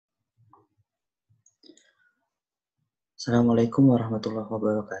Assalamualaikum warahmatullahi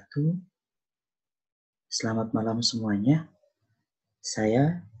wabarakatuh. Selamat malam semuanya.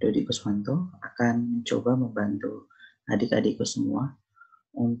 Saya, Dodi Kusmanto, akan mencoba membantu adik-adikku semua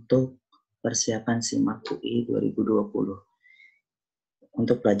untuk persiapan Simak Ui 2020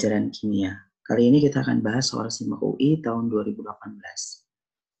 untuk pelajaran kimia. Kali ini kita akan bahas soal Simak Ui tahun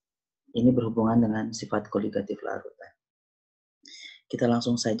 2018. Ini berhubungan dengan sifat koligatif larutan. Kita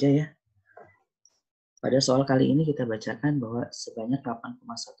langsung saja ya. Pada soal kali ini kita bacakan bahwa sebanyak 8,1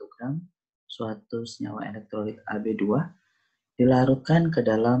 gram suatu senyawa elektrolit Ab2 dilarutkan ke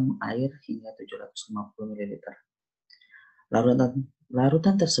dalam air hingga 750 ml.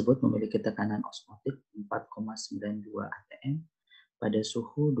 Larutan tersebut memiliki tekanan osmotik 4,92 atm pada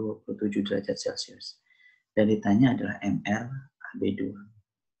suhu 27 derajat Celcius. Dan ditanya adalah Mr Ab2.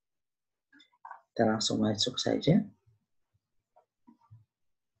 Kita langsung masuk saja.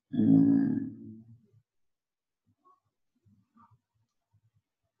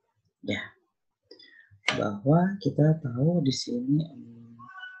 Ya, bahwa kita tahu di sini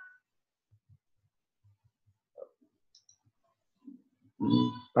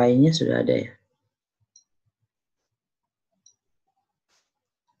pi-nya sudah ada ya.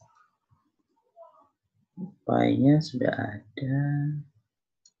 Pi-nya sudah ada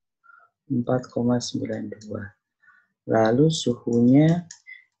 4,92. Lalu suhunya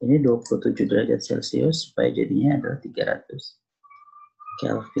ini 27 derajat Celcius, supaya jadinya adalah 300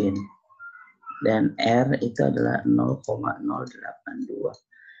 Kelvin. Dan R itu adalah 0,082.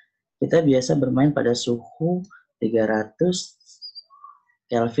 Kita biasa bermain pada suhu 300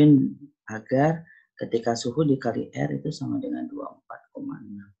 Kelvin agar ketika suhu dikali R itu sama dengan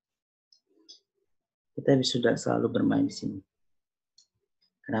 24,6. Kita sudah selalu bermain di sini.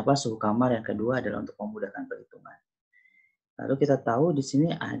 Kenapa? Suhu kamar yang kedua adalah untuk memudahkan perhitungan. Lalu kita tahu di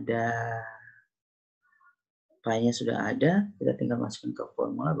sini ada pi-nya sudah ada, kita tinggal masukkan ke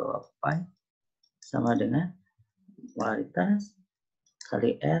formula bahwa pi sama dengan molaritas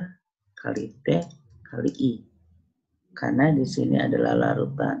kali R kali T kali I. Karena di sini adalah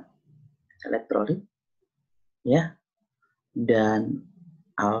larutan elektrolit ya, dan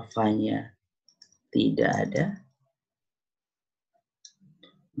alfanya tidak ada,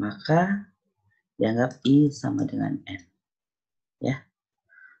 maka dianggap I sama dengan N ya.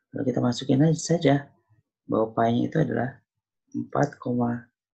 Lalu kita masukin aja saja bahwa pi-nya itu adalah 4,92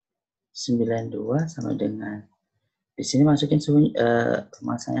 sama dengan, di sini masukin suhu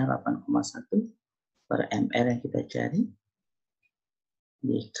masanya 8,1 per mr yang kita cari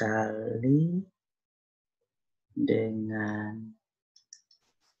dikali dengan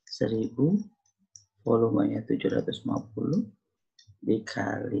 1000, volumenya 750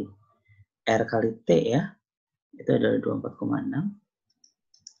 dikali R kali T ya, itu adalah 24,6,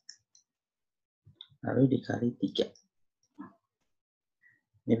 lalu dikali 3.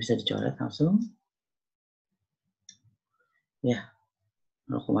 Ini bisa dicoret langsung ya,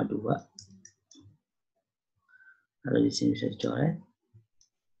 0,2. Lalu di sini bisa dicoret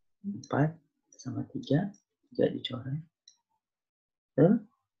 4 sama 3 dicoret.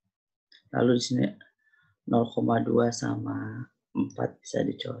 Lalu di sini 0,2 sama 4 bisa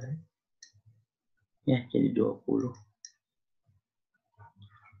dicoret ya, jadi 20.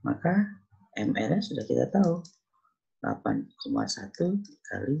 Maka MR sudah kita tahu 8,1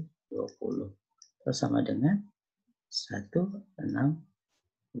 kali 20 itu sama dengan 162.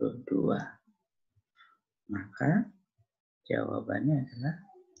 Maka jawabannya adalah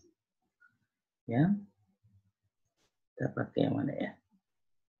yang kita pakai yang mana ya?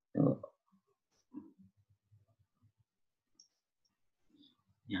 Tuh.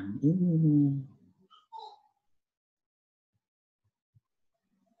 Yang ini.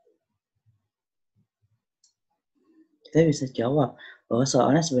 Kita bisa jawab bahwa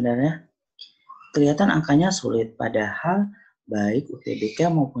soalnya sebenarnya kelihatan angkanya sulit, padahal baik UTBK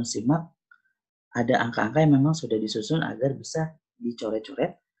maupun Simak ada angka-angka yang memang sudah disusun agar bisa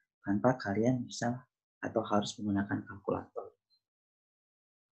dicoret-coret tanpa kalian bisa atau harus menggunakan kalkulator.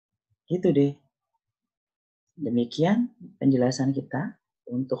 Gitu deh. Demikian penjelasan kita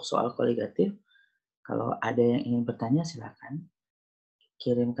untuk soal koligatif. Kalau ada yang ingin bertanya silakan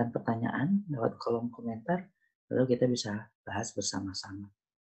kirimkan pertanyaan lewat kolom komentar, lalu kita bisa bahas bersama-sama.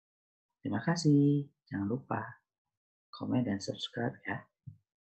 Terima kasih. Jangan lupa komen dan subscribe ya.